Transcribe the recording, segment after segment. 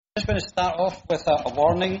Just going to start off with a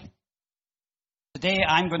warning. Today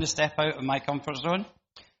I'm going to step out of my comfort zone,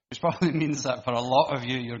 which probably means that for a lot of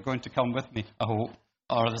you, you're going to come with me, I hope,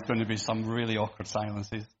 or there's going to be some really awkward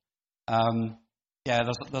silences.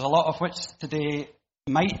 There's a lot of which today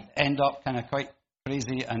might end up kind of quite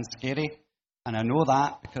crazy and scary, and I know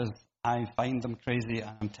that because I find them crazy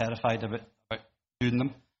and I'm terrified about doing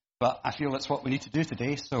them, but I feel it's what we need to do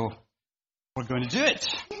today, so we're going to do it.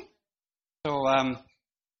 So,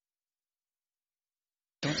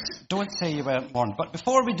 don't say you weren't warned. But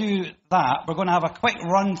before we do that, we're going to have a quick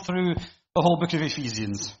run through the whole book of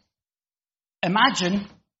Ephesians. Imagine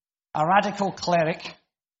a radical cleric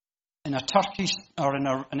in a Turkish or in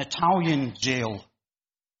an Italian jail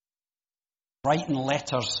writing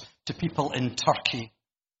letters to people in Turkey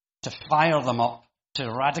to fire them up, to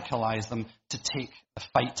radicalize them, to take the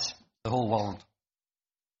fight to the whole world.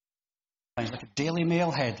 Sounds like a Daily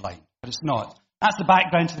Mail headline, but it's not. That's the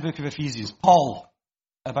background to the book of Ephesians. Paul,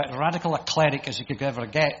 about as radical a cleric as you could ever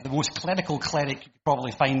get, the most clerical cleric you could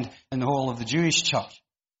probably find in the whole of the Jewish church.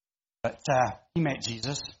 But he met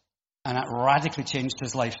Jesus, and it radically changed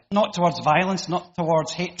his life. Not towards violence, not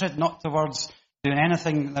towards hatred, not towards doing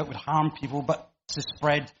anything that would harm people, but to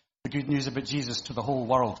spread the good news about Jesus to the whole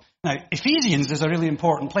world. Now, Ephesians is a really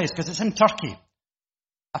important place because it's in Turkey.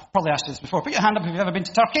 I've probably asked you this before. Put your hand up if you've ever been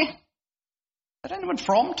to Turkey. Is there anyone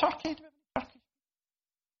from Turkey?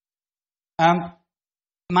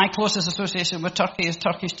 My closest association with Turkey is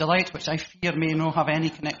Turkish Delight, which I fear may not have any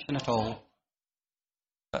connection at all.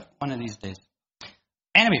 But one of these days.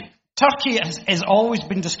 Anyway, Turkey has always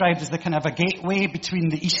been described as the kind of a gateway between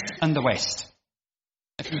the East and the West.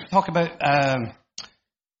 If you talk about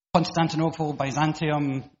Constantinople,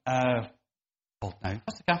 Byzantium,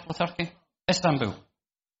 what's the capital of Turkey? Istanbul.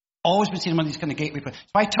 Always been seen one of these kind of gateway places.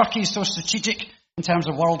 That's why Turkey is so strategic in terms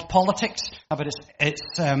of world politics, about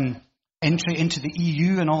its entry into the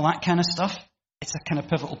EU and all that kind of stuff. It's a kind of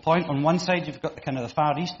pivotal point. On one side, you've got the kind of the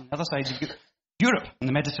Far East, on the other side, you've got Europe and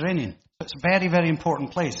the Mediterranean. So it's a very, very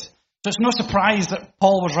important place. So it's no surprise that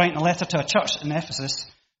Paul was writing a letter to a church in Ephesus,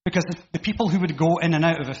 because the people who would go in and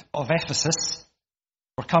out of Ephesus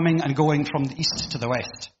were coming and going from the east to the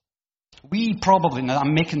west. We probably, now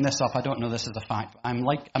I'm making this up, I don't know this is a fact, but I'm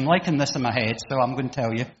liking this in my head, so I'm going to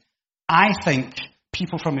tell you. I think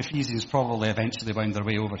people from Ephesians probably eventually wound their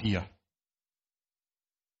way over here.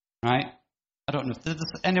 Right? I don't know. Does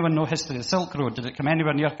anyone know history of the Silk Road? Did it come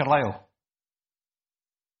anywhere near Carlisle?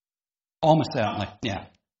 Almost certainly, yeah.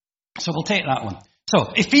 So we'll take that one.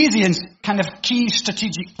 So, Ephesians, kind of key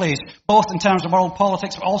strategic place, both in terms of world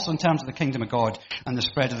politics, but also in terms of the kingdom of God and the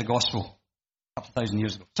spread of the gospel a couple of thousand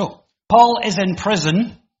years ago. So, Paul is in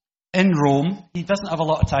prison in Rome. He doesn't have a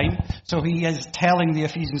lot of time, so he is telling the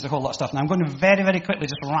Ephesians a whole lot of stuff. Now, I'm going to very, very quickly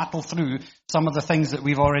just rattle through some of the things that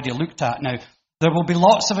we've already looked at. Now, there will be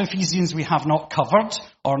lots of Ephesians we have not covered,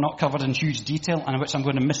 or not covered in huge detail, and which I'm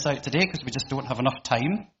going to miss out today because we just don't have enough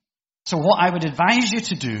time. So what I would advise you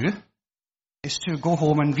to do is to go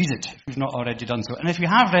home and read it, if you've not already done so. And if you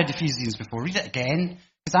have read Ephesians before, read it again,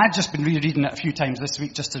 because I've just been rereading it a few times this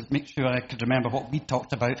week just to make sure I could remember what we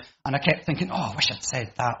talked about, and I kept thinking, I wish I'd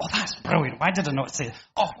said that. Oh, that's brilliant. Why did I not say it?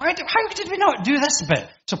 How did we not do this bit?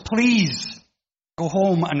 So please, go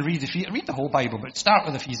home and read the whole Bible, but start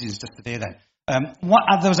with Ephesians just today then.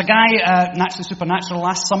 There was a guy, Naturally Supernatural,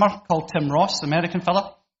 last summer called Tim Ross, American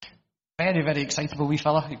fella. Very, very excitable wee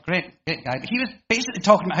fella. Great guy. But he was basically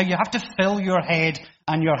talking about how you have to fill your head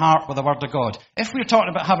and your heart with the Word of God. If we're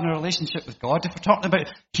talking about having a relationship with God, if we're talking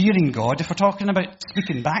about hearing God, if we're talking about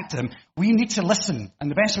speaking back to Him, we need to listen.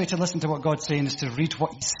 And the best way to listen to what God's saying is to read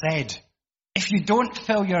what He said. If you don't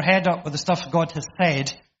fill your head up with the stuff God has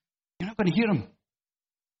said, you're not going to hear Him.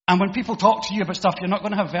 And when people talk to you about stuff, you're not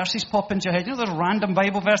going to have verses pop into your head. You know those random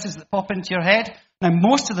Bible verses that pop into your head? Now,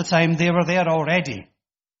 most of the time, they were there already.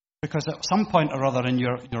 Because at some point or other in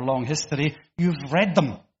your long history, you've read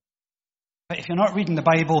them. But if you're not reading the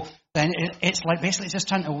Bible, then it's like basically just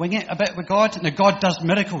trying to wing it a bit with God. Now, God does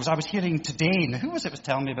miracles. I was hearing today, now who was it was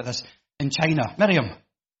telling me about this in China? Miriam.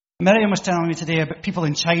 Miriam was telling me today about people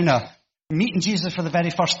in China meeting Jesus for the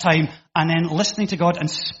very first time and then listening to God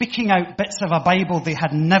and speaking out bits of a Bible they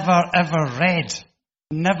had never, ever read,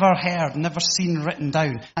 never heard, never seen written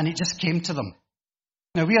down. And it just came to them.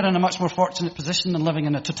 Now, we are in a much more fortunate position than living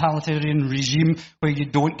in a totalitarian regime where you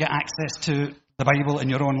don't get access to the Bible in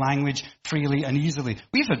your own language freely and easily.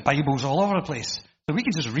 We've had Bibles all over the place, so we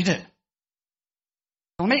can just read it.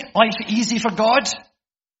 It'll make life easy for God.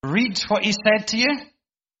 Read what He said to you,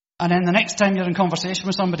 and then the next time you're in conversation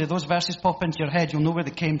with somebody, those verses pop into your head, you'll know where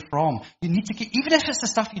they came from. You need to keep, even if it's the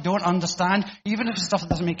stuff you don't understand, even if it's stuff that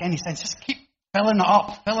doesn't make any sense, just keep Filling it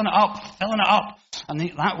up, filling it up, filling it up. And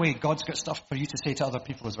that way, God's got stuff for you to say to other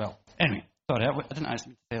people as well. Anyway, sorry, I didn't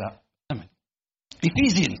actually say that. Anyway.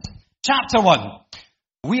 Ephesians, chapter 1.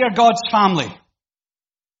 We are God's family.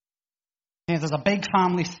 Okay, there's a big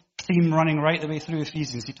family theme running right the way through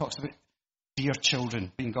Ephesians. He talks about dear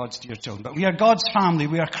children, being God's dear children. But we are God's family.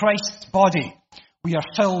 We are Christ's body. We are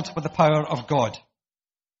filled with the power of God.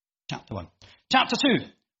 Chapter 1. Chapter 2.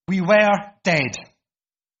 We were dead.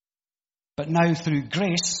 But now through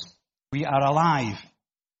grace, we are alive.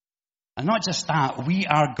 And not just that, we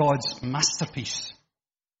are God's masterpiece.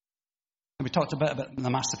 And we talked a bit about the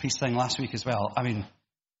masterpiece thing last week as well. I mean,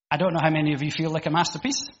 I don't know how many of you feel like a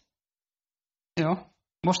masterpiece. You know,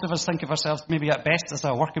 most of us think of ourselves maybe at best as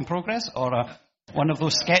a work in progress or one of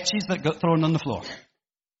those sketches that got thrown on the floor.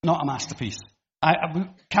 Not a masterpiece.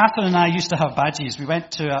 Catherine and I used to have badges. We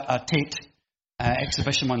went to a Tate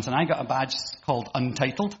exhibition once, and I got a badge called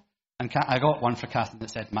Untitled. And I got one for Catherine that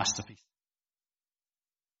said masterpiece.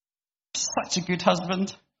 Such a good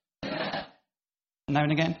husband. Now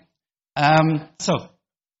and again.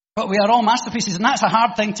 But we are all masterpieces, and that's a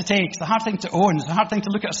hard thing to take. It's a hard thing to own. It's a hard thing to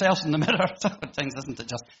look at ourselves in the mirror. Things, isn't it?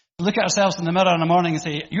 Just to look at ourselves in the mirror in the morning and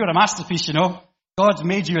say, you're a masterpiece, you know. God's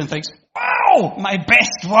made you and thinks, wow, my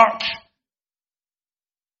best work.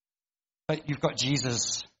 But you've got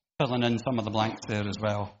Jesus filling in some of the blanks there as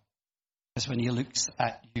well. Because when he looks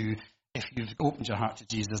at you, if you've opened your heart to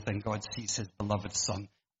Jesus, then God sees his beloved Son.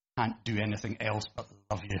 Can't do anything else but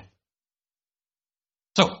love you.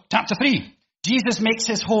 So, chapter 3. Jesus makes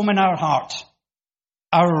his home in our heart.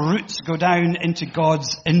 Our roots go down into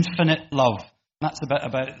God's infinite love. And that's a bit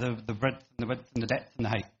about the breadth and the width and the depth and the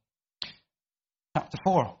height. Chapter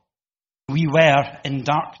 4. We were in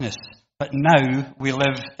darkness, but now we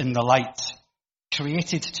live in the light,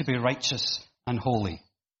 created to be righteous and holy.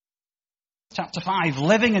 Chapter 5.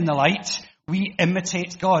 Living in the light, we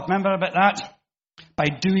imitate God. Remember about that? By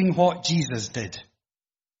doing what Jesus did.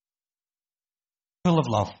 Full of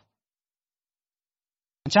love.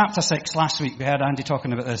 In chapter 6, last week, we heard Andy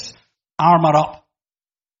talking about this. Armour up,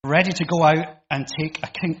 ready to go out and take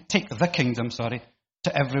the kingdom,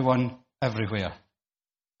 to everyone, everywhere.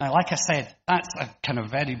 Now, like I said, that's a kind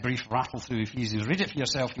of very brief rattle through Ephesians. Read it for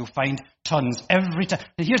yourself, you'll find tons every time.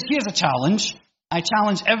 Here's a challenge. I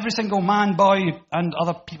challenge every single man, boy, and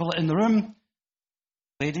other people in the room,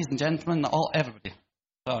 ladies and gentlemen, everybody.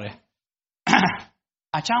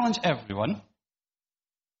 I challenge everyone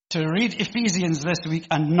to read Ephesians this week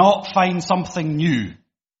and not find something new.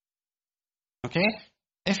 Okay?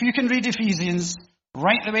 If you can read Ephesians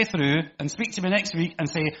right the way through and speak to me next week and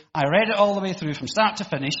say, I read it all the way through from start to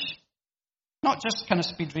finish, not just kind of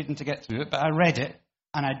speed reading to get through it, but I read it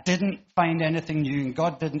and I didn't find anything new and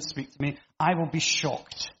God didn't speak to me, I will be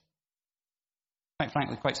shocked. Quite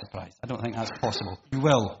frankly, quite surprised. I don't think that's possible. You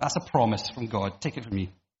will. That's a promise from God. Take it from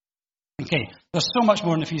me. Okay, there's so much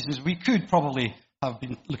more in Ephesians. We could probably have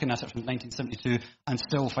been looking at it from 1972 and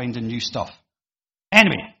still finding new stuff.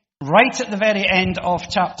 Anyway, right at the very end of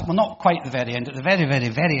chapter, well, not quite the very end, at the very, very,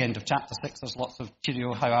 very end of chapter 6, there's lots of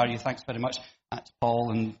cheerio, how are you, thanks very much, that's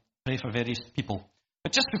Paul, and pray for various people.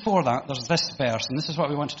 But just before that, there's this verse, and this is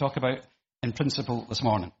what we want to talk about in principle this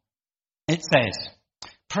morning. It says,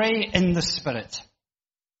 pray in the Spirit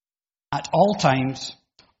at all times,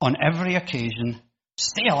 on every occasion,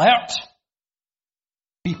 stay alert.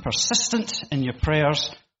 Be persistent in your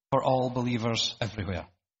prayers for all believers everywhere.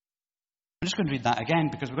 I'm just going to read that again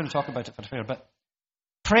because we're going to talk about it for a fair bit.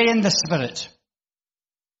 Pray in the Spirit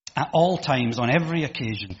at all times, on every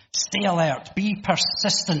occasion. Stay alert. Be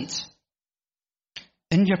persistent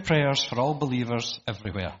in your prayers for all believers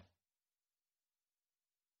everywhere.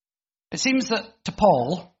 It seems that to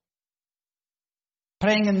Paul,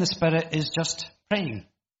 praying in the Spirit is just praying.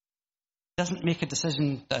 It doesn't make a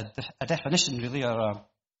decision, a definition really, or a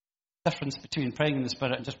difference between praying in the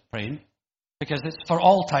Spirit and just praying, because it's for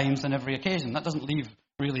all times and every occasion. That doesn't leave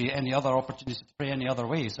really any other opportunity to pray any other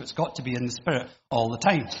way, so it's got to be in the Spirit all the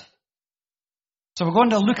time. So we're going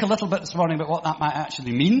to look a little bit this morning about what that might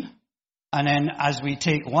actually mean, and then as we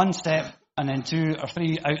take one step and then 2 or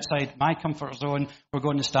 3 outside my comfort zone, we're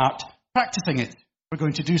going to start practicing it. We're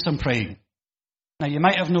going to do some praying. Now you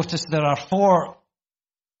might have noticed there are 4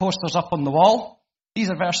 posters up on the wall. These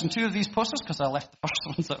are version 2 of these posters because I left the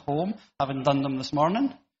first ones at home, having done them this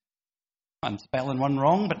morning. I'm spelling one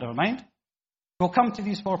wrong, but never mind. We'll come to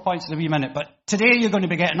these 4 points in a wee minute, but today you're going to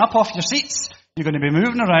be getting up off your seats, you're going to be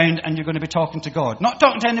moving around, and you're going to be talking to God. Not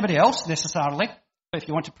talking to anybody else, necessarily, but if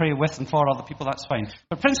you want to pray with and for other people, that's fine.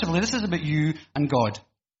 But principally, this is about you and God.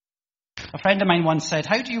 A friend of mine once said,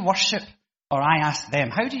 how do you worship Or I ask them,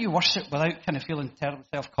 how do you worship without kind of feeling terribly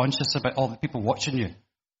self-conscious about all the people watching you?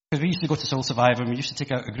 Because we used to go to Soul Survivor, and we used to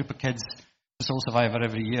take out a group of kids to Soul Survivor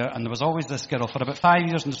every year, and there was always this girl, for about 5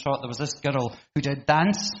 years in the trot, there was this girl who did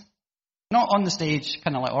dance, not on the stage,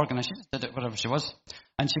 kind of like organised, she just did it wherever she was,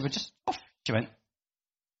 and she would just, off she went.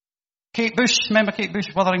 Kate Bush, remember Kate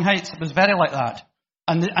Bush, Wuthering Heights? It was very like that.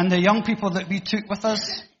 And the young people that we took with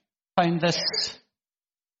us found this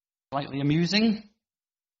slightly amusing,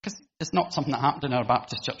 because it's not something that happened in our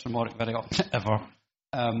Baptist church in Warwick very often, ever.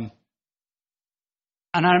 And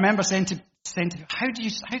I remember saying to people, how do you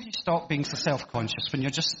stop being so self-conscious when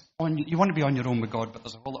you're just you want to be on your own with God, but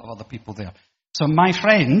there's a whole lot of other people there. So my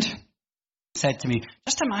friend said to me,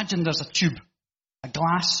 just imagine there's a tube, a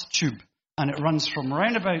glass tube, and it runs from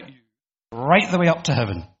round about you right the way up to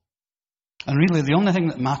heaven. And really the only thing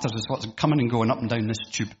that matters is what's coming and going up and down this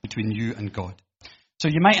tube between you and God. So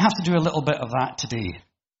you might have to do a little bit of that today.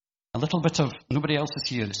 A little bit of, nobody else is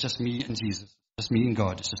here, it's just me and Jesus. It's just me and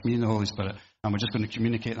God, it's just me and the Holy Spirit. And we're just going to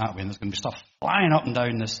communicate that way, and there's going to be stuff flying up and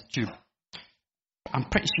down this tube. I'm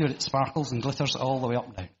pretty sure it sparkles and glitters all the way up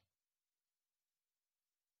and down.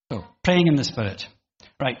 So, praying in the Spirit.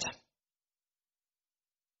 Right.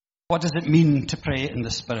 What does it mean to pray in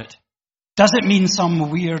the Spirit? Does it mean some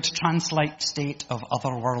weird trance-like state of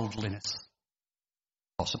otherworldliness?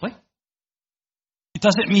 Possibly.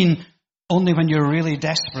 Does it mean only when you're really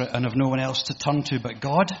desperate and have no one else to turn to but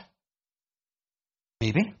God?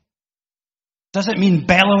 Maybe. Does it mean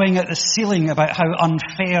bellowing at the ceiling about how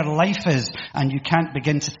unfair life is and you can't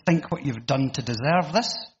begin to think what you've done to deserve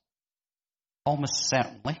this? Almost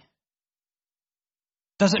certainly.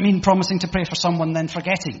 Does it mean promising to pray for someone then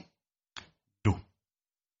forgetting? No.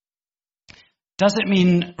 Does it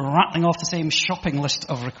mean rattling off the same shopping list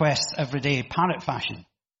of requests every day, parrot fashion?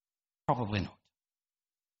 Probably not.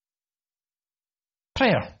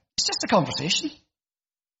 Prayer. It's just a conversation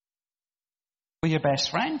with your best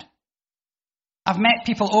friend. I've met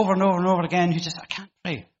people over and over and over again who just, I can't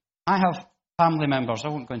pray. I have family members, I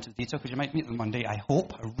won't go into detail because you might meet them one day. I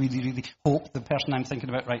really, really hope the person I'm thinking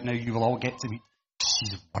about right now, you will all get to meet.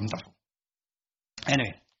 She's wonderful.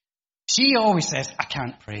 Anyway, she always says, I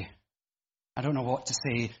can't pray. I don't know what to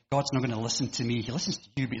say. God's not going to listen to me. He listens to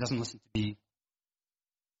you, but he doesn't listen to me.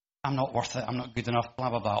 I'm not worth it. I'm not good enough, blah,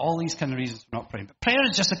 blah, blah. All these kind of reasons for not praying. But prayer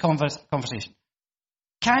is just a conversation.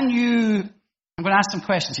 I'm going to ask some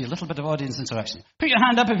questions here, a little bit of audience interaction. Put your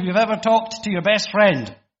hand up if you've ever talked to your best friend.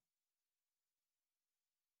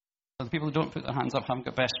 So the people who don't put their hands up haven't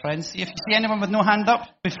got best friends. If you see anyone with no hand up,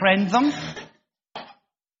 befriend them.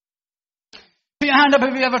 Put your hand up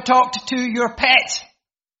if you've ever talked to your pet.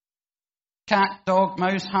 Cat, dog,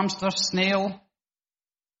 mouse, hamster, snail.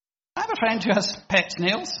 I have a friend who has pet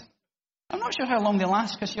snails. I'm not sure how long they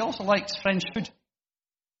last because she also likes French food.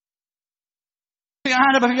 Put your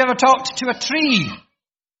hand up if you've ever talked to a tree.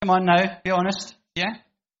 Come on now, be honest. Yeah?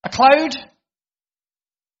 A cloud?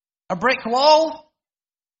 A brick wall?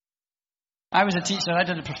 I was a teacher. I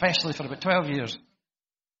did it professionally for about 12 years.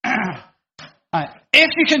 Right.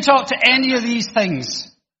 If you can talk to any of these things,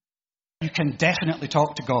 you can definitely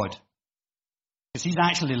talk to God. Because he's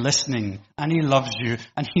actually listening, and he loves you,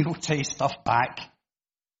 and he will say stuff back.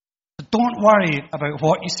 So don't worry about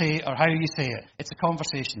what you say or how you say it. It's a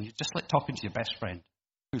conversation. You're just like talking to your best friend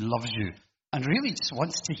who loves you and really just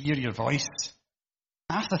wants to hear your voice.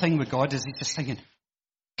 Half the thing with God is he's just thinking,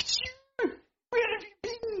 it's you! Where have you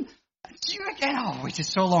been? It's you again. Oh, I've waited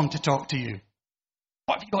so long to talk to you.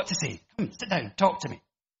 What have you got to say? Come, sit down, talk to me.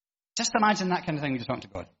 Just imagine that kind of thing when you talk to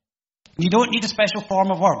God. You don't need a special form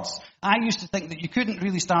of words. I used to think that you couldn't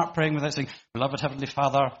really start praying without saying, Beloved Heavenly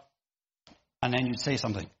Father, and then you'd say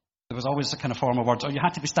something. There was always a kind of form of words. Or you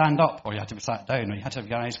had to be stand up, or you had to be sat down, or you had to have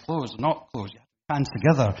your eyes closed or not closed. You had to have your hands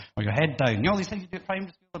together, or your head down. You know all these things you do at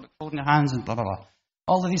primary school about folding your hands and blah, blah, blah.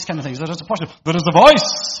 All of these kind of things. There is a portion. There is a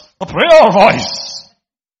voice, a prayer voice.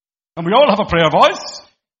 And we all have a prayer voice.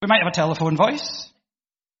 We might have a telephone voice.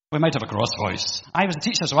 We might have a cross voice. I was a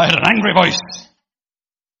teacher, so I had an angry voice.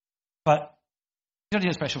 But you don't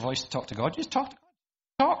need a special voice to talk to God. You just talk to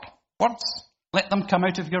God. Talk. Words. Let them come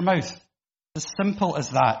out of your mouth. As simple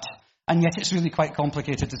as that. And yet it's really quite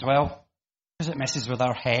complicated as well. Because it messes with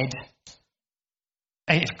our head.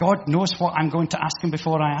 If God knows what I'm going to ask him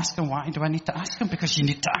before I ask him, why do I need to ask him? Because you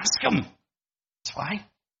need to ask him. That's why.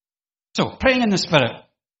 So, praying in the Spirit.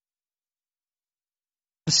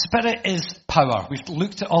 The Spirit is power. We've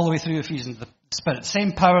looked at all the way through Ephesians. The Spirit, the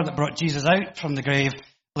same power that brought Jesus out from the grave,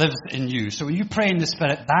 lives in you. So when you pray in the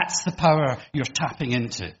Spirit, that's the power you're tapping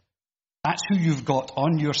into. That's who you've got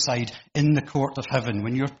on your side in the court of heaven.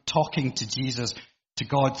 When you're talking to Jesus, to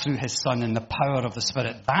God through his Son in the power of the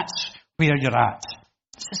Spirit, that's where you're at.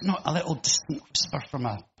 This is not a little distant whisper from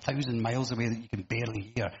 1,000 miles away that you can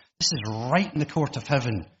barely hear. This is right in the court of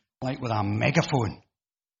heaven, like with a megaphone.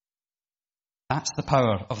 That's the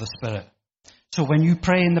power of the Spirit. So when you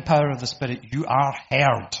pray in the power of the Spirit, you are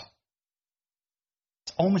heard.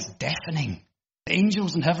 It's almost deafening. The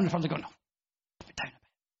angels in heaven are probably going, "Oh, put down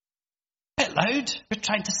a bit loud. We're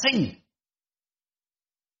trying to sing."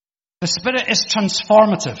 The Spirit is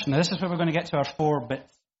transformative. Now, this is where we're going to get to our 4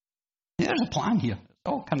 bits. There's a plan here. It's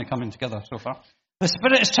all kind of coming together so far. The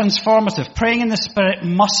Spirit is transformative. Praying in the Spirit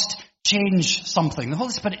must change something. The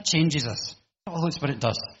Holy Spirit changes us. That's what the Holy Spirit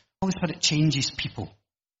does. The Holy Spirit changes people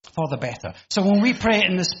for the better. So when we pray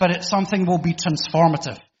in the Spirit, something will be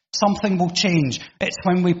transformative. Something will change. It's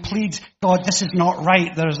when we plead, "God, this is not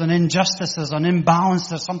right. There's an injustice. There's an imbalance.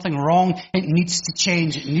 There's something wrong. It needs to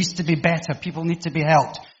change. It needs to be better. People need to be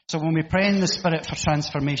helped." So when we pray in the Spirit for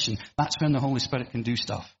transformation, that's when the Holy Spirit can do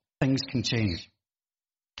stuff. Things can change.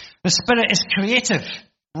 The Spirit is creative.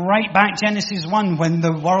 Right back Genesis 1, when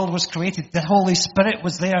the world was created, the Holy Spirit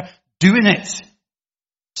was there doing it.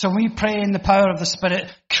 So when we pray in the power of the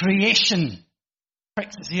Spirit, creation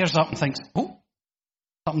pricks its ears up and thinks, "Oh,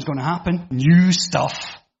 something's going to happen. New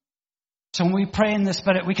stuff." So when we pray in the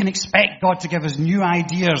Spirit, we can expect God to give us new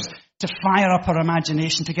ideas, to fire up our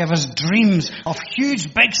imagination, to give us dreams of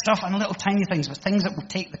huge, big stuff and little tiny things, but things that will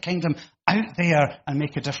take the kingdom out there and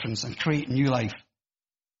make a difference and create new life.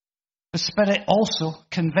 The Spirit also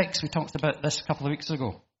convicts. We talked about this a couple of weeks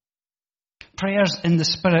ago. Prayers in the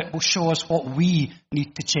Spirit will show us what we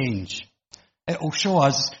need to change. It will show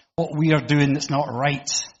us what we are doing that's not right.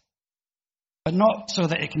 But not so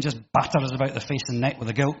that it can just batter us about the face and neck with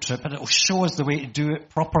a guilt trip, but it will show us the way to do it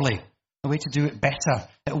properly, the way to do it better.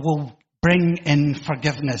 It will bring in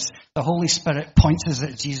forgiveness. The Holy Spirit points us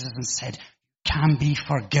at Jesus and said, "You can be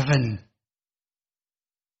forgiven."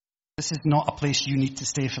 This is not a place you need to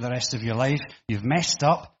stay for the rest of your life. You've messed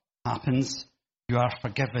up. Happens. You are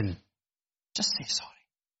forgiven. Just say sorry.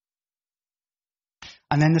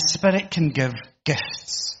 And then the Spirit can give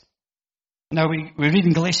gifts. Now, we read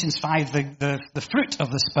in Galatians 5, the fruit of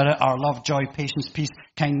the Spirit are love, joy, patience, peace,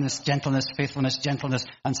 kindness, gentleness, faithfulness, gentleness,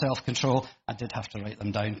 and self-control. I did have to write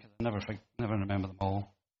them down because I never remember them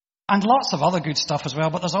all. And lots of other good stuff as well,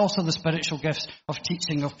 but there's also the spiritual gifts of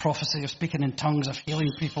teaching, of prophecy, of speaking in tongues, of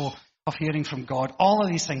healing people, of hearing from God, all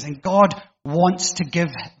of these things. And God wants to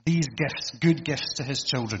give these gifts, good gifts, to his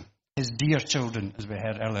children, his dear children, as we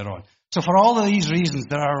heard earlier on. So for all of these reasons,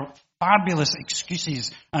 there are fabulous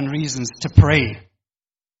excuses and reasons to pray.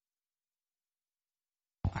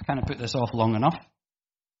 I kind of put this off long enough.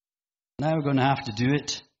 Now we're going to have to do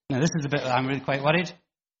it. Now this is the bit that I'm really quite worried.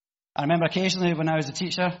 I remember occasionally when I was a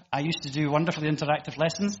teacher, I used to do wonderfully interactive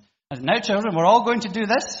lessons. I said, "Now children, we're all going to do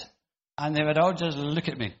this." And they would all just look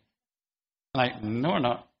at me. Like, "No, we're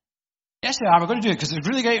not." "Yes, we are. We're going to do it because it's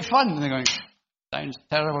really great fun." And they're going, "Sounds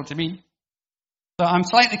terrible to me." So I'm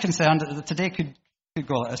slightly concerned that today could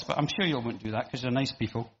go like this, but I'm sure you won't do that because you're nice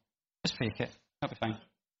people. Just fake it. That'll be fine.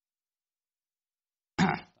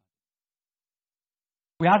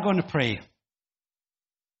 We are going to pray.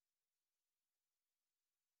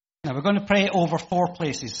 Now, we're going to pray over 4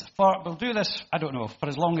 places. We'll do this, I don't know, for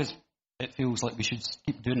as long as it feels like we should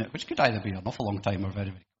keep doing it, which could either be an awful long time or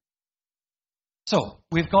very, very. So,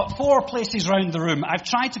 we've got 4 places around the room. I've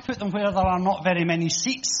tried to put them where there are not very many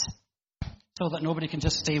seats, so that nobody can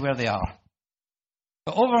just stay where they are.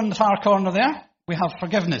 But over in the far corner there, we have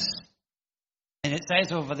forgiveness. And it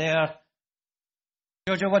says over there,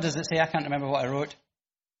 Jojo, what does it say? I can't remember what I wrote.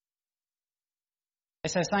 It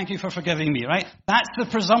says, "Thank you for forgiving me," right? That's the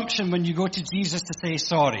presumption when you go to Jesus to say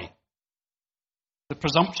sorry. The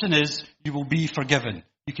presumption is you will be forgiven.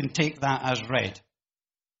 You can take that as read.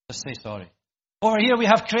 Just say sorry. Over here we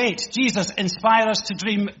have create. Jesus, inspire us to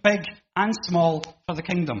dream big and small for the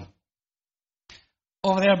kingdom.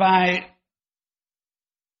 Over there by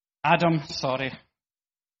Adam, sorry.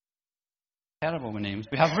 Terrible with names.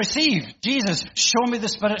 We have receive. Jesus, show me the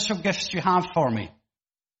spiritual gifts you have for me.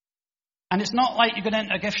 And it's not like you go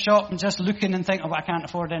into a gift shop and just looking and think, "Oh, I can't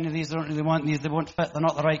afford any of these. I don't really want these. They won't fit. They're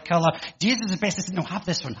not the right colour." Jesus is basically saying, "No, have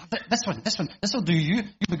this one. Have this one. This one. This will do you.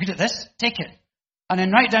 You'll be good at this. Take it." And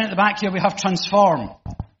then right down at the back here, we have transform.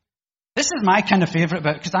 This is my kind of favourite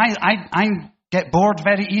bit because I get bored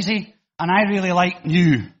very easy and I really like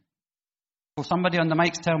new. Will somebody on the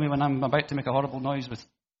mics tell me when I'm about to make a horrible noise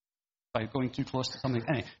by going too close to something?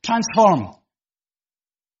 Anyway, transform.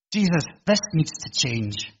 Jesus, this needs to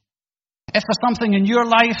change. If there's something in your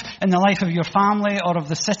life, in the life of your family, or of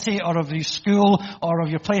the city, or of your school, or of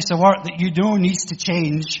your place of work that you know needs to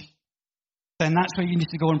change, then that's where you need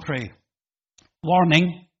to go and pray.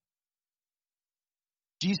 Warning,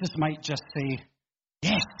 Jesus might just say,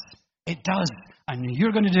 yes, it does, and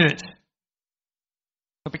you're going to do it.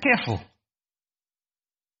 But be careful.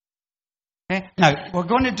 Okay? Now, we're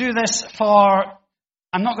going to do this for,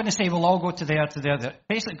 I'm not going to say we'll all go to there, to there.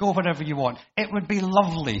 Basically, go wherever you want. It would be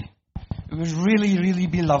lovely. It would really, really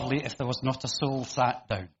be lovely if there was not a soul sat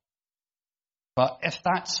down. But if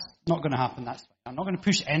that's not going to happen, that's fine. I'm not going to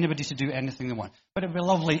push anybody to do anything they want. But it would be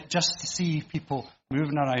lovely just to see people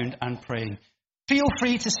moving around and praying. Feel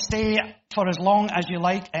free to stay for as long as you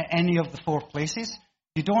like at any of the 4 places.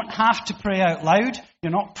 You don't have to pray out loud.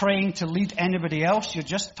 You're not praying to lead anybody else. You're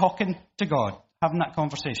just talking to God, having that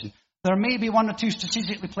conversation. There may be 1 or 2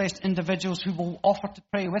 strategically placed individuals who will offer to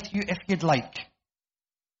pray with you if you'd like.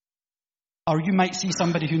 Or you might see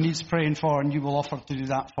somebody who needs praying for and you will offer to do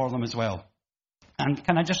that for them as well. And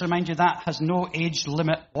can I just remind you, that has no age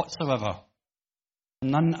limit whatsoever.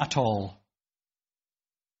 None at all.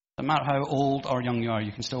 No matter how old or young you are,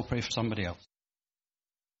 you can still pray for somebody else.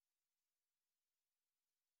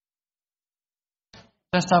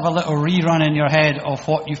 Just have a little rerun in your head of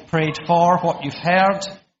what you've prayed for, what you've heard.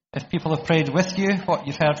 If people have prayed with you, what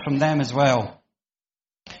you've heard from them as well.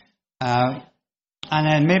 And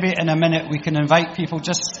then maybe in a minute we can invite people,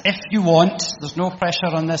 just if you want. There's no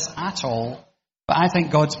pressure on this at all. But I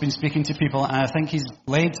think God's been speaking to people, and I think he's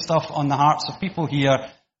laid stuff on the hearts of people here.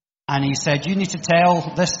 And he said, you need to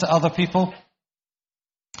tell this to other people.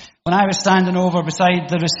 When I was standing over beside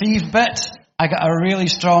the receive bit, I got a really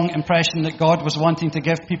strong impression that God was wanting to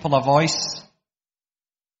give people a voice.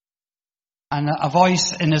 And a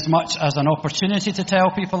voice in as much as an opportunity to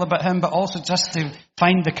tell people about him, but also just to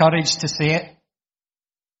find the courage to say it.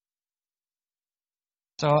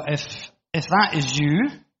 So if that is you,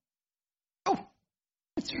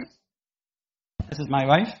 this is my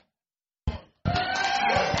wife.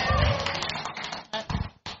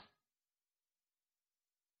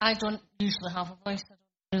 I don't usually have a voice. I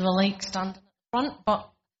don't really like standing at the front,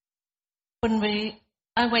 but when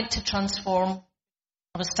I went to Transform,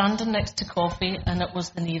 I was standing next to Coffee, and it was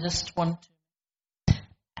the nearest one to me.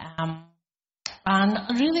 And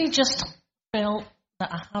I really just felt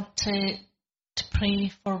that I had to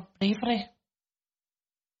pray for bravery.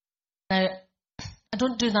 Now, I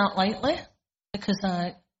don't do that lightly, because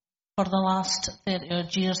for the last 30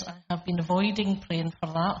 odd years I have been avoiding praying for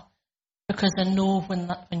that, because I know when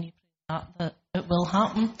you pray that it will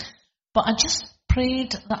happen. But I just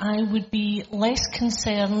prayed that I would be less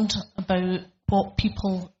concerned about what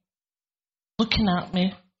people looking at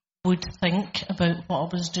me would think about what I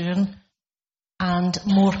was doing, and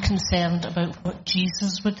more concerned about what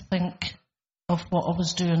Jesus would think of what I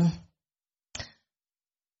was doing.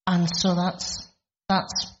 And so that's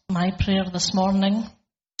my prayer this morning.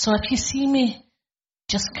 So if you see me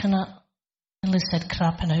just kind of, I said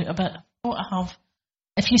crapping out a bit, what I have.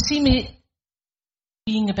 If you see me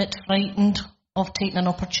being a bit frightened of taking an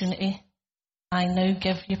opportunity, I now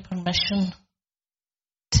give you permission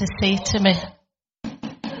to say to me,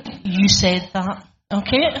 you said that.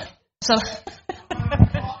 Okay? So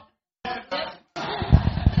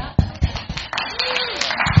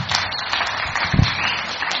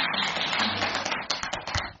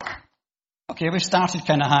Okay, we started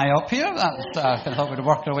kind of high up here. That's kind of thought we'd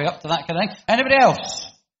work our way up to that kind of thing. Anybody else?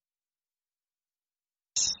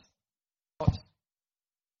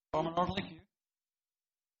 Form an orderly queue.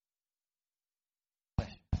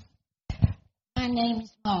 My name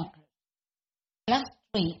is Margaret. Last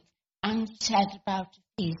week, Andy said about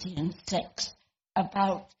Ephesians 6,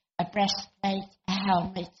 about a breastplate, a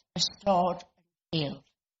helmet, a sword, and shield.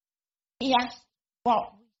 He asked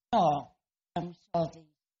what we saw when we saw these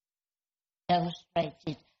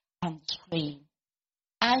illustrated on the screen.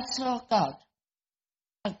 I saw God.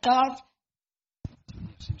 A God.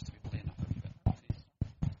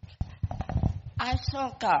 I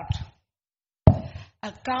saw God.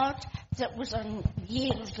 A God that was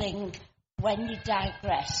unyielding when you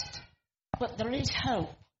digressed. But there is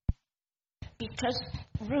hope. Because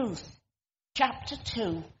Ruth, chapter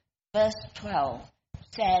 2, verse 12,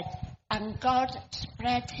 said, and God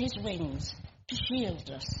spread his wings to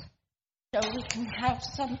shield us, so we can have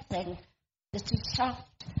something that is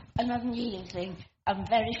soft and unyielding and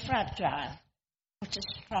very fragile, but as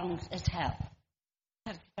strong as hell.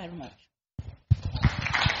 Thank you very much.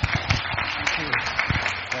 Thank you.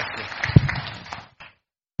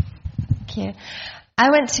 Thank you. I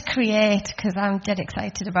went to Create because I'm dead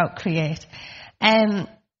excited about Create. And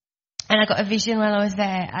I got a vision while I was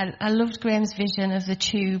there. I loved Graham's vision of the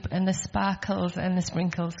tube and the sparkles and the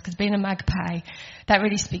sprinkles, because being a magpie, that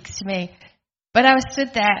really speaks to me. But I was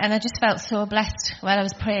stood there and I just felt so blessed while I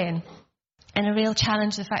was praying. and a real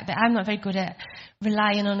challenge, the fact that I'm not very good at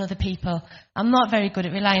relying on other people. I'm not very good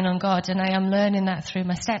at relying on God, and I am learning that through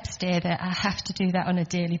my steps day, that I have to do that on a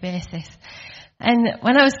daily basis. And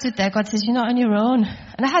when I was stood there, God says, you're not on your own.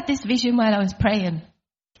 And I had this vision while I was praying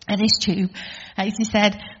at this tube, as he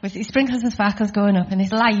said, with these sprinkles and sparkles going up and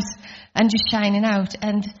this light and just shining out.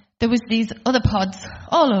 And there was these other pods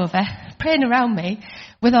all over, praying around me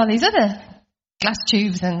with all these other glass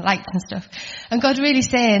tubes and lights and stuff. And God really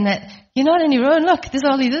saying that you're not on your own. Look, there's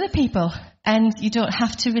all these other people, and you don't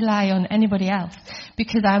have to rely on anybody else,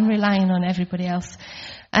 because I'm relying on everybody else.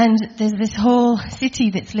 And there's this whole city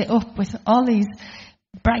that's lit up with all these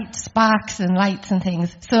bright sparks and lights and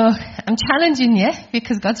things. So I'm challenging you,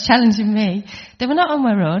 because God's challenging me, that we're not on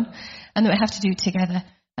our own, and that we have to do it together,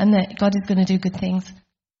 and that God is going to do good things.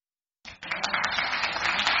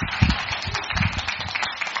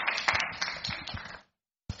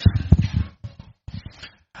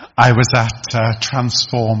 I was at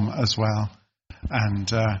Transform as well,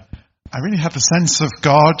 and I really had the sense of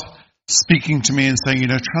God speaking to me and saying,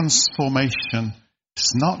 transformation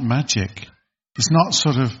is not magic. It's not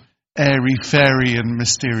sort of airy-fairy and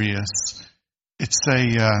mysterious. It's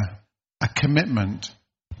a commitment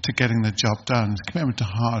to getting the job done, a commitment to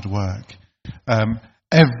hard work.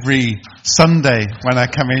 Every Sunday when I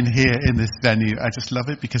come in here in this venue, I just love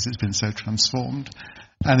it because it's been so transformed.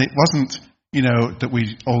 And it wasn't that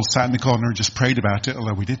we all sat in the corner and just prayed about it,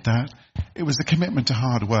 although we did that. It was a commitment to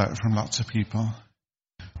hard work from lots of people.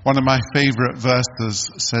 One of my favourite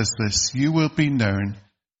verses says this: you will be known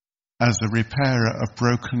as a repairer of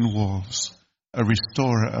broken walls, a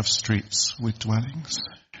restorer of streets with dwellings.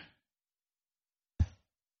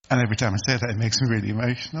 And every time I say that, it makes me really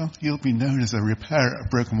emotional. You'll be known as a repairer of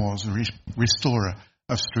broken walls, a restorer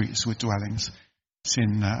of streets with dwellings. It's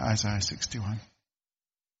in Isaiah 61.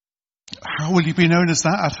 How will you be known as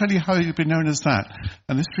that? I'll tell you how you'll be known as that.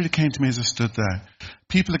 And this really came to me as I stood there.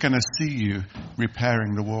 People are going to see you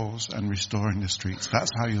repairing the walls and restoring the streets.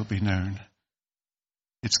 That's how you'll be known.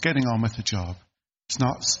 It's getting on with the job. It's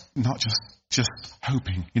not just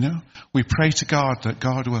hoping, We pray to God that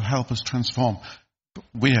God will help us transform. But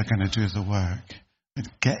we are going to do the work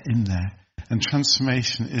and get in there. And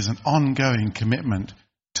transformation is an ongoing commitment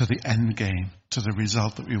to the end game, to the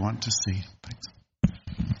result that we want to see. Thanks.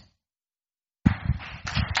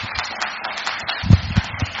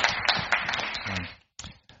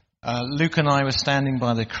 Luke and I were standing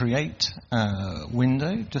by the Create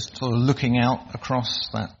window, just sort of looking out across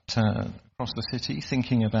the city,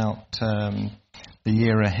 thinking about the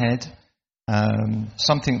year ahead.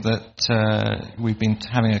 Something that we've been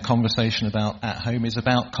having a conversation about at home is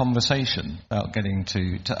about conversation, about getting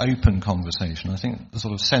to open conversation. I think the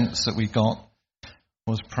sort of sense that we got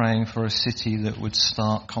was praying for a city that would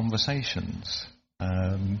start conversations.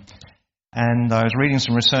 And I was reading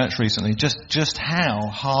some research recently, just how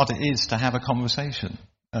hard it is to have a conversation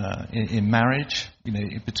in marriage,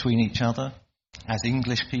 between each other. As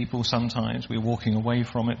English people, sometimes we're walking away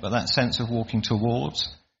from it, but that sense of walking towards,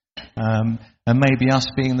 and maybe us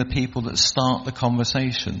being the people that start the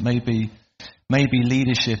conversation. Maybe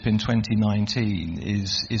leadership in 2019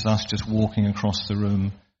 is us just walking across the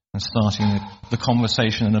room and starting the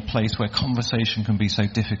conversation in a place where conversation can be so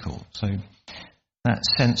difficult. So that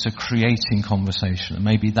sense of creating conversation, and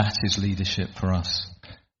maybe that is leadership for us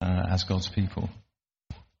as God's people.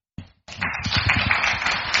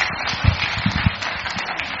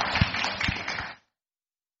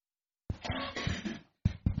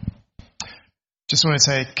 Just want to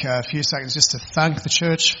take a few seconds just to thank the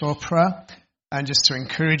church for prayer, and just to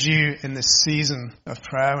encourage you in this season of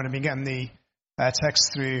prayer. When I've been getting the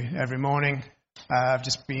text through every morning, I've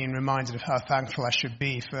just been reminded of how thankful I should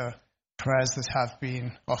be for prayers that have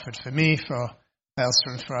been offered for me, for Elsa,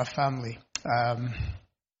 and for our family.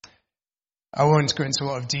 I won't go into a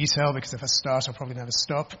lot of detail, because if I start, I'll probably never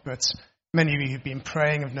stop. But many of you who've been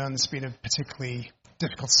praying have known this has been a particularly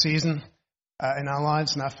difficult season in our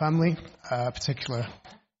lives and our family, particular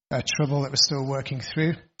trouble that we're still working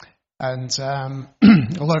through. And a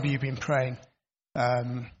lot of you have been praying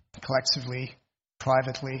collectively,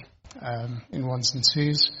 privately, in ones and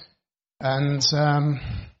twos. And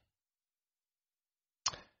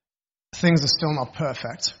things are still not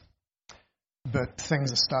perfect, but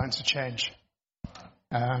things are starting to change.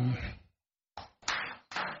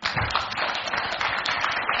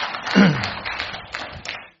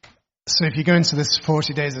 So if you go into this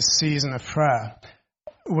 40 days, a season of prayer,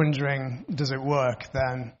 wondering, does it work,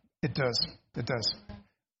 then it does. It does.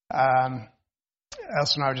 Elsa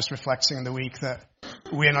and I were just reflecting in the week that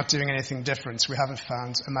we are not doing anything different. We haven't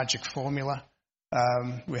found a magic formula.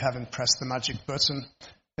 We haven't pressed the magic button.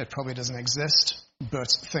 it probably doesn't exist,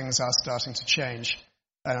 but things are starting to change.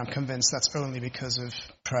 And I'm convinced that's only because of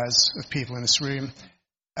prayers of people in this room,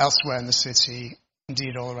 elsewhere in the city,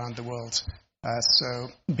 indeed all around the world.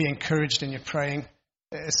 So be encouraged in your praying.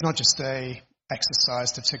 It's not just a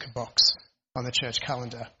exercise to tick a box on the church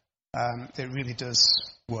calendar. It really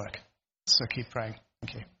does work. So keep praying.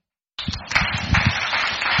 Thank you.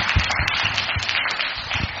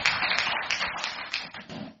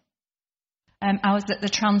 I was at the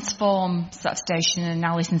Transform sort of station, and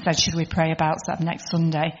Alison said, should we pray about sort of next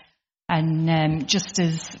Sunday? And just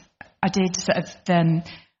as I did sort of,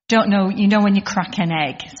 don't know, you know when you crack an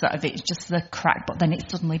egg, sort of it's just the crack, but then it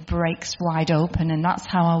suddenly breaks wide open, and that's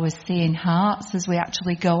how I was seeing hearts as we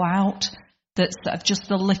actually go out, that sort of just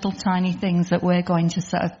the little tiny things that we're going to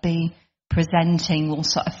sort of be presenting will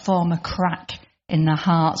sort of form a crack in their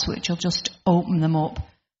hearts, which will just open them up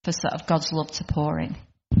for sort of God's love to pour in.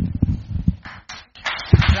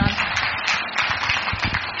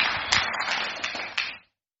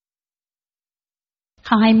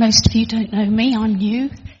 Hi, most of you don't know me, I'm new,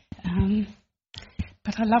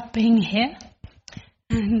 but I love being here,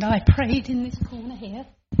 and I prayed in this corner here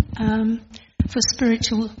for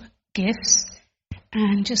spiritual gifts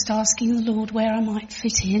and just asking the Lord where I might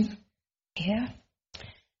fit in here,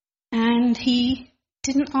 and He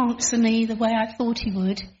didn't answer me the way I thought He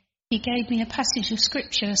would. He gave me a passage of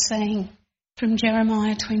scripture saying from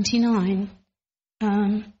Jeremiah 29,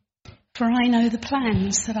 for I know the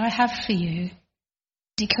plans that I have for you,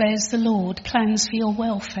 declares the Lord, plans for your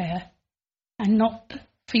welfare and not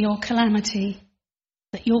for your calamity,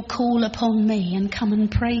 that you'll call upon me and come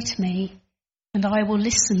and pray to me, and I will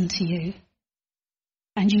listen to you.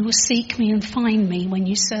 And you will seek me and find me when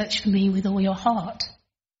you search for me with all your heart.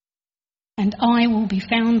 And I will be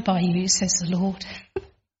found by you, says the Lord.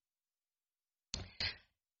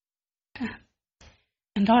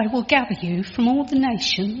 And I will gather you from all the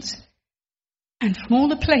nations and from all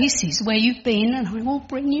the places where you've been, and I will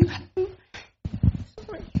bring you home.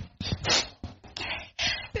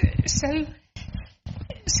 Sorry.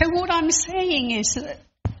 So what I'm saying is that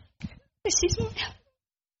this is my home.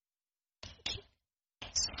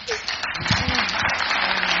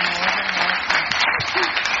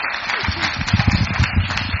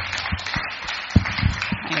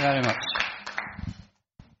 Thank you very much.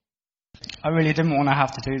 I really didn't want to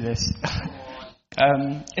have to do this.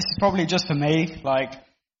 It's probably just for me. Like,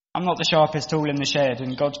 I'm not the sharpest tool in the shed,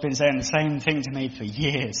 and God's been saying the same thing to me for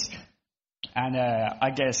years. And I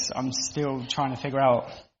guess I'm still trying to figure out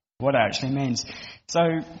what it actually means. So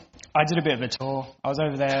I did a bit of a tour. I was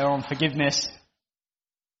over there on forgiveness.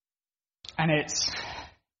 And it's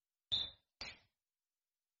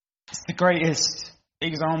the greatest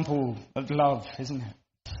example of love, isn't it?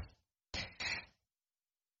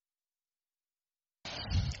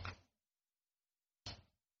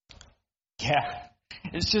 Yeah,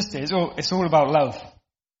 it's all about love.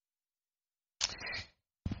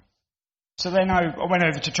 So then I went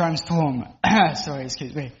over to Transform. Sorry,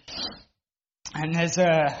 excuse me. And there's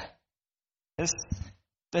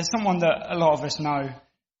someone that a lot of us know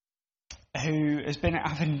who has been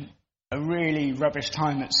having a really rubbish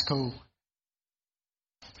time at school.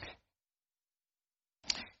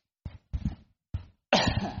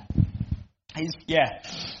 He's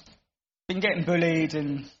been getting bullied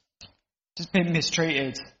and just been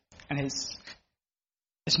mistreated, and it's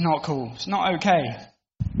not cool. It's not okay.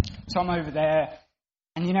 So I'm over there,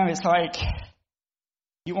 and it's like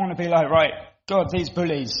you want to be like, right, God, these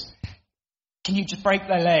bullies, can you just break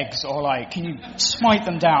their legs, or like, can you smite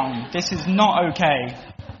them down? This is not okay.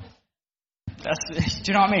 Do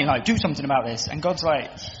you know what I mean? Like, do something about this. And God's like,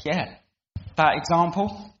 yeah, that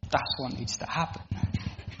example, that's what needs to happen.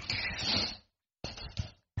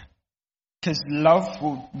 Because love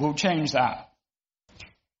will change that.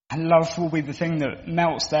 And love will be the thing that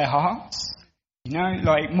melts their hearts.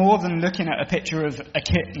 Like more than looking at a picture of a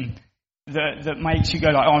kitten that makes you go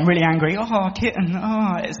like, oh, I'm really angry. Oh, a kitten.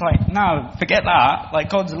 Oh, it's like, no, forget that. Like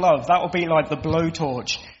God's love, that will be like the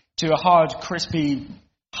blowtorch to a hard, crispy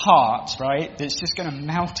heart, right? That's just going to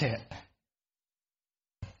melt it.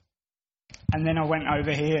 And then I went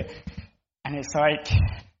over here, and it's like,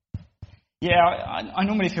 yeah, I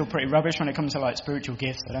normally feel pretty rubbish when it comes to like spiritual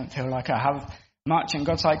gifts. I don't feel like I have much. And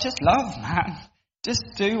God's like, just love, man. Just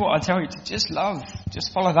do what I tell you to. Just love.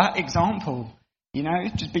 Just follow that example.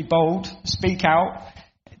 Just be bold. Speak out.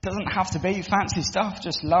 It doesn't have to be fancy stuff.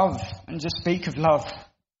 Just love and just speak of love.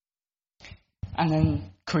 And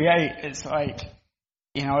then create. It's like,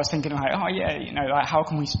 I was thinking like, oh yeah, like how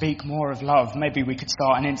can we speak more of love? Maybe we could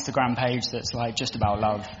start an Instagram page that's like just about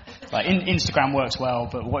love. Like Instagram works well,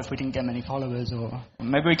 but what if we didn't get many followers? Or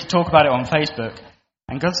maybe we could talk about it on Facebook.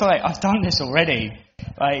 And God's like, I've done this already.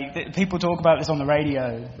 Like, people talk about this on the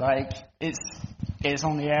radio. Like, it's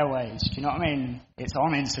on the airwaves. Do you know what I mean? It's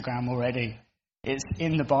on Instagram already. It's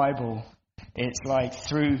in the Bible. It's like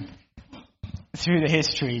through the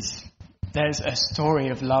histories, there's a story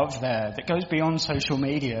of love there that goes beyond social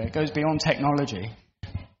media. It goes beyond technology.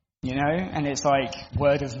 You know? And it's like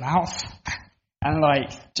word of mouth. And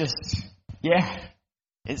like, just, yeah,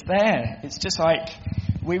 it's there. It's just like,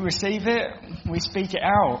 we receive it, we speak it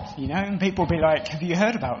out, you know, and people will be like, have you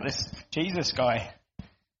heard about this Jesus guy?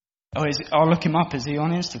 Oh, I'll look him up, is he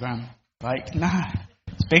on Instagram? Like, nah,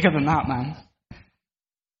 it's bigger than that, man.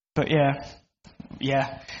 But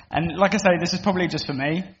yeah. And like I say, this is probably just for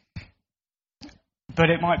me, but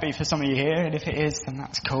it might be for some of you here, and if it is, then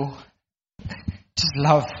that's cool. Just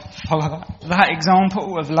love, follow that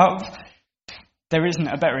example of love. There isn't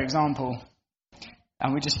a better example,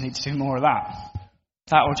 and we just need to do more of that.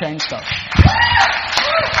 That will change stuff.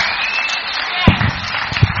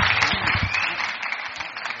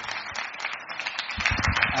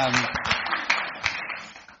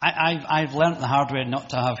 I've learnt the hard way not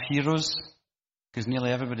to have heroes, because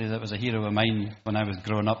nearly everybody that was a hero of mine when I was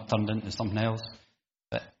growing up turned into something else.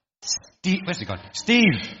 But Steve, where's he gone?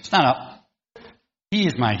 Steve, stand up. He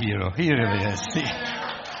is my hero. He really is.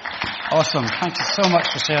 Awesome. Thank you so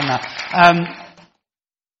much for sharing that.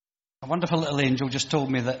 A wonderful little angel just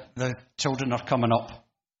told me that the children are coming up.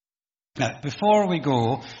 Now, before we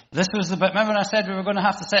go, this was the bit, remember I said we were going to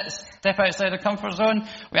have to step outside the comfort zone?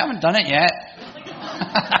 We haven't done it yet.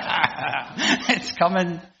 It's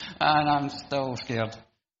coming, and I'm still scared.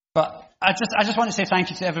 But I just want to say thank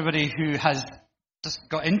you to everybody who has just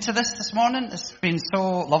got into this morning. It's been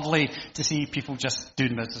so lovely to see people just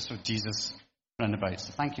doing business with Jesus round about.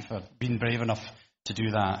 So thank you for being brave enough to do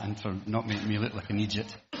that and for not making me look like an idiot.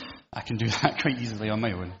 I can do that quite easily on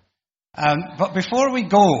my own. But before we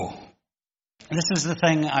go, this is the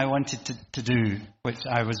thing I wanted to do, which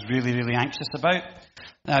I was really, really anxious about.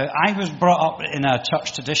 Now, I was brought up in a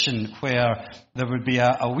church tradition where there would be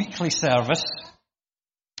a weekly service,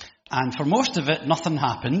 and for most of it, nothing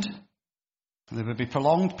happened. There would be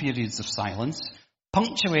prolonged periods of silence,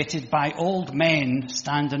 punctuated by old men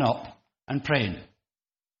standing up and praying.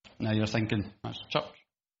 Now you're thinking, that's church.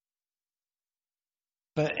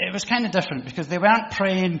 But it was kind of different because they weren't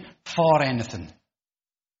praying for anything.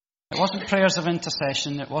 It wasn't prayers of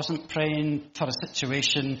intercession. It wasn't praying for a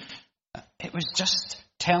situation. It was just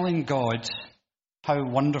telling God how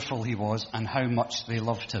wonderful he was and how much they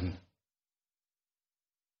loved him.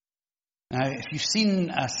 Now, if you've seen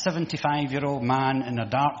a 75-year-old man in a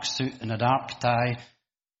dark suit and a dark tie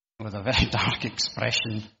with a very dark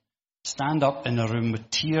expression stand up in a room with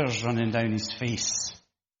tears running down his face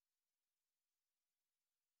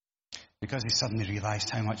because he suddenly realised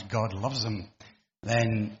how much God loves him,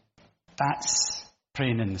 then that's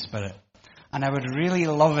praying in the Spirit. And I would really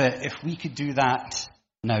love it if we could do that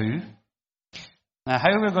now. Now,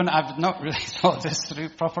 how we're going to, I've not really thought this through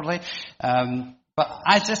properly, but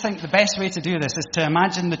I just think the best way to do this is to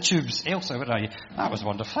imagine the tubes. Ailsa, where are you? That was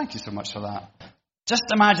wonderful. Thank you so much for that. Just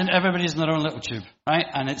imagine everybody's in their own little tube, right?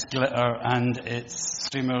 And it's glitter, and it's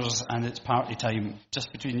streamers, and it's party time,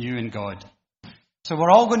 just between you and God. So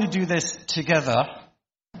we're all going to do this together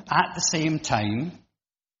at the same time.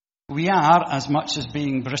 We are, as much as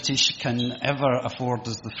being British can ever afford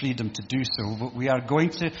us the freedom to do so, but we are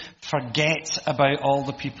going to forget about all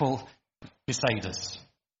the people beside us.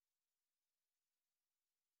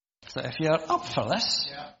 So if you're up for this,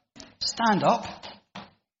 stand up.